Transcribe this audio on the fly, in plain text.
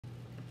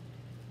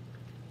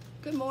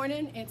Good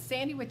morning, it's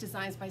Sandy with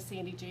Designs by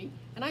Sandy G,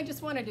 and I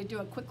just wanted to do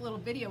a quick little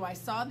video. I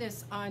saw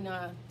this on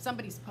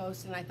somebody's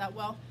post and I thought,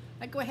 well,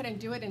 I'd go ahead and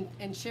do it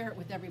and share it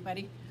with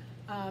everybody.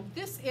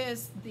 This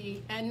is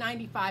the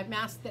N95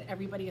 mask that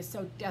everybody is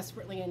so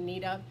desperately in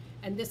need of,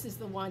 and this is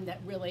the one that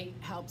really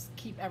helps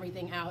keep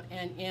everything out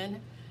and in.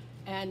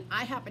 And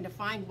I happened to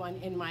find one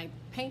in my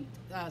paint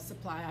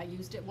supply. I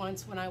used it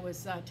once when I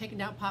was taking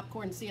down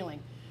popcorn ceiling.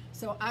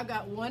 So I've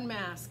got one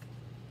mask.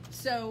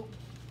 So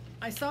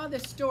I saw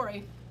this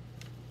story,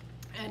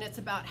 and it's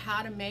about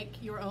how to make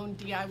your own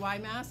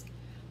DIY mask.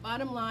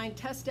 Bottom line,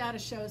 test data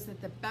shows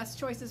that the best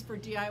choices for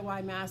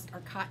DIY masks are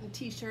cotton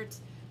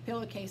t-shirts,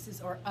 pillowcases,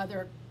 or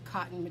other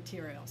cotton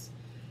materials.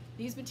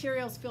 These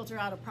materials filter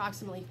out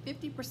approximately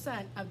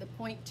 50% of the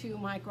 0.2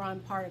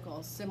 micron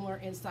particles, similar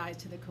in size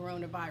to the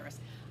coronavirus.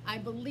 I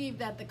believe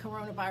that the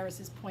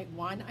coronavirus is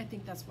 0.1, I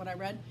think that's what I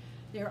read.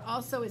 They're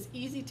also as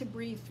easy to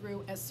breathe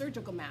through as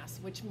surgical masks,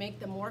 which make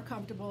them more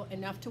comfortable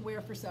enough to wear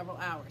for several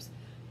hours.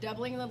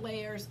 Doubling the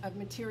layers of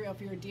material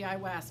for your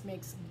DIY mask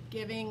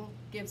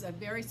gives a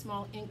very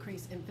small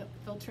increase in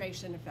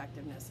filtration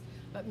effectiveness,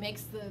 but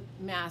makes the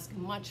mask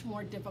much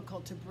more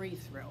difficult to breathe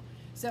through.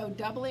 So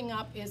doubling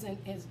up is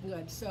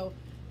good. So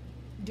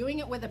doing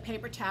it with a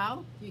paper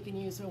towel, you can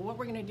use, so what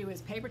we're gonna do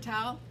is paper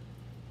towel,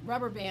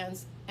 rubber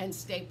bands, and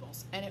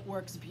staples, and it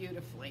works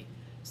beautifully.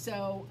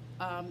 So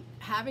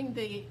having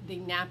the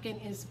napkin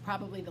is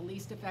probably the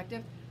least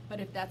effective, but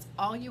if that's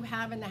all you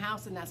have in the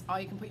house and that's all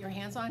you can put your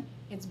hands on,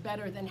 it's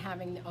better than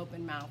having the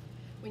open mouth.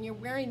 When you're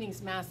wearing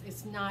these masks,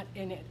 it's not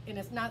in it, and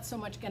it's not so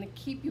much going to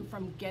keep you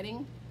from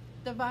getting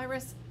the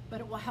virus,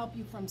 but it will help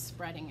you from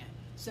spreading it.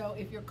 So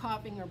if you're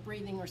coughing or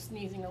breathing or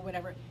sneezing or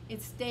whatever,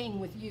 it's staying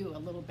with you a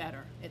little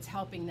better. It's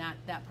helping that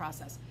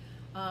process.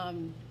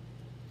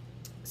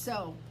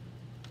 So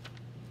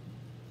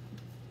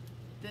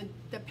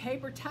the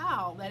paper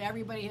towel that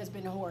everybody has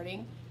been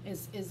hoarding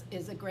is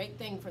a great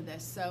thing for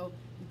this. So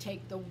you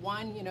take the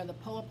one, the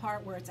pull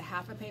apart where it's a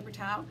half a paper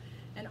towel,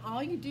 and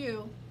all you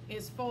do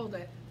is fold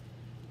it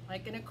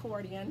like an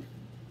accordion.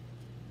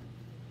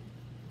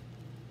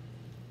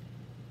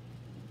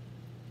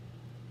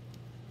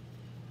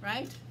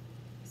 Right?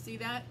 See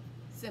that?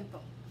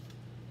 Simple.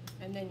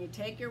 And then you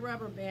take your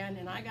rubber band,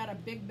 and I got a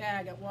big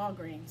bag at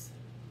Walgreens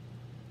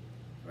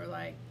for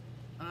like,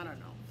 I don't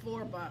know,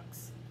 $4.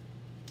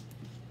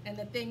 And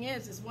the thing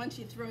is once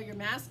you throw your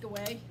mask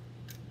away,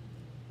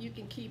 you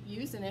can keep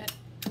using it.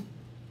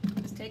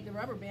 Just take the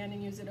rubber band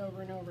and use it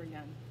over and over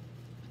again.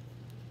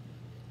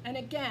 And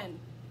again,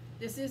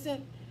 this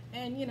isn't,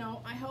 and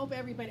I hope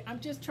everybody, I'm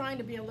just trying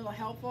to be a little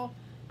helpful.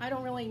 I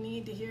don't really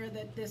need to hear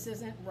that this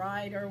isn't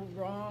right or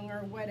wrong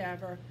or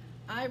whatever.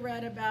 I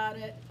read about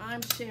it,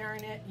 I'm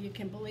sharing it, you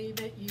can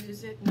believe it,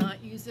 use it,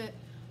 not use it,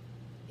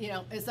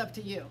 it's up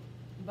to you.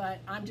 But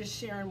I'm just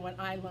sharing what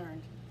I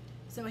learned.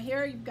 So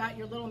here you've got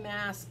your little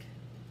mask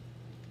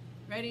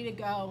ready to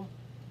go,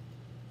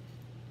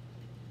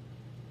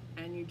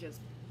 and you just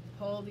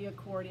pull the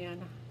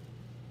accordion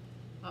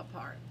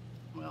apart.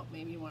 Well,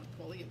 maybe you want to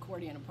pull the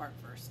accordion apart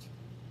first.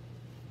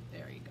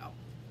 There you go.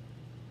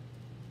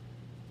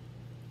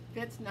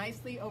 Fits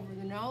nicely over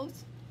the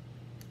nose.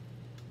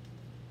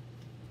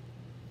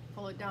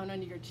 Pull it down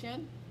under your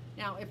chin.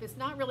 Now, if it's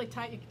not really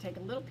tight, you can take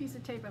a little piece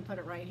of tape and put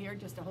it right here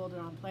just to hold it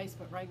on place,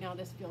 but right now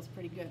this feels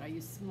pretty good. I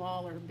use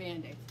smaller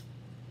Band-Aids.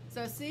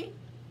 So see,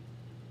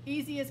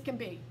 easy as can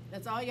be.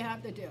 That's all you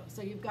have to do.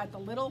 So you've got the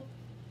little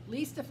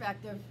least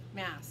effective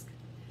mask.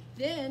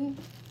 Then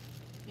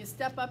you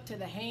step up to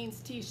the Hanes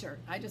t-shirt.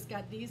 I just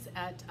got these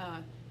at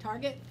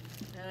Target,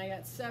 and I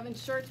got 7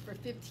 shirts for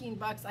 15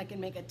 bucks. I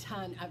can make a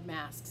ton of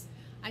masks.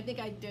 I think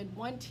I did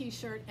 1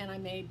 t-shirt and I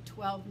made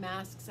 12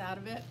 masks out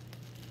of it.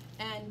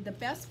 And the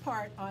best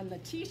part on the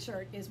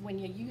t-shirt is when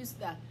you use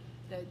the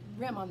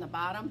rim on the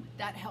bottom,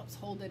 that helps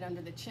hold it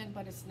under the chin,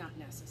 but it's not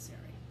necessary.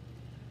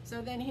 So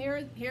then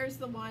here's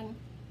the one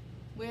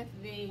with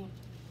the,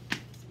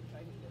 let's see if I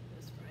can get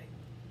this right,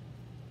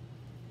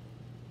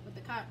 with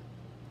the cotton.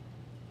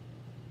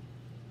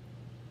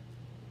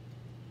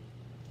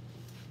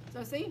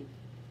 So see?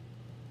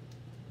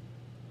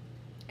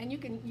 And you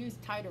can use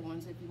tighter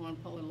ones if you want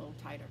to pull it a little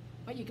tighter.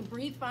 But you can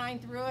breathe fine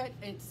through it.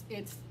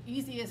 It's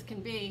easy as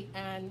can be,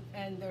 and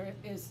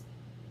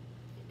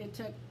it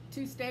took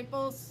 2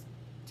 staples,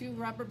 2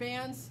 rubber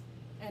bands,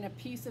 and a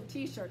piece of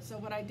t-shirt. So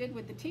what I did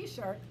with the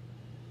t-shirt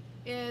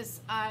is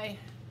I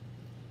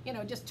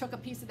just took a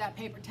piece of that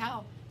paper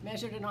towel,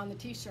 measured it on the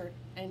t-shirt,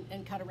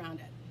 and cut around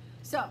it.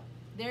 So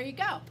there you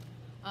go.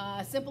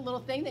 A simple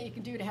little thing that you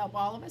can do to help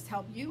all of us,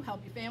 help you,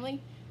 help your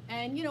family.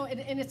 And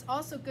and it's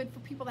also good for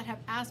people that have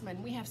asthma,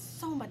 and we have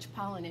so much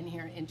pollen in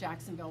here in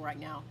Jacksonville right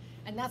now,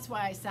 and that's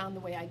why I sound the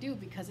way I do,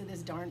 because of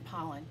this darn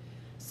pollen.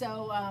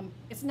 So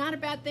it's not a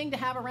bad thing to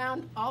have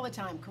around all the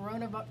time,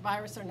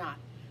 coronavirus or not.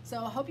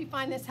 So I hope you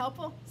find this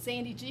helpful.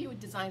 Sandy G with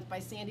Designs by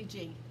Sandy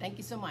G. Thank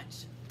you so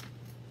much.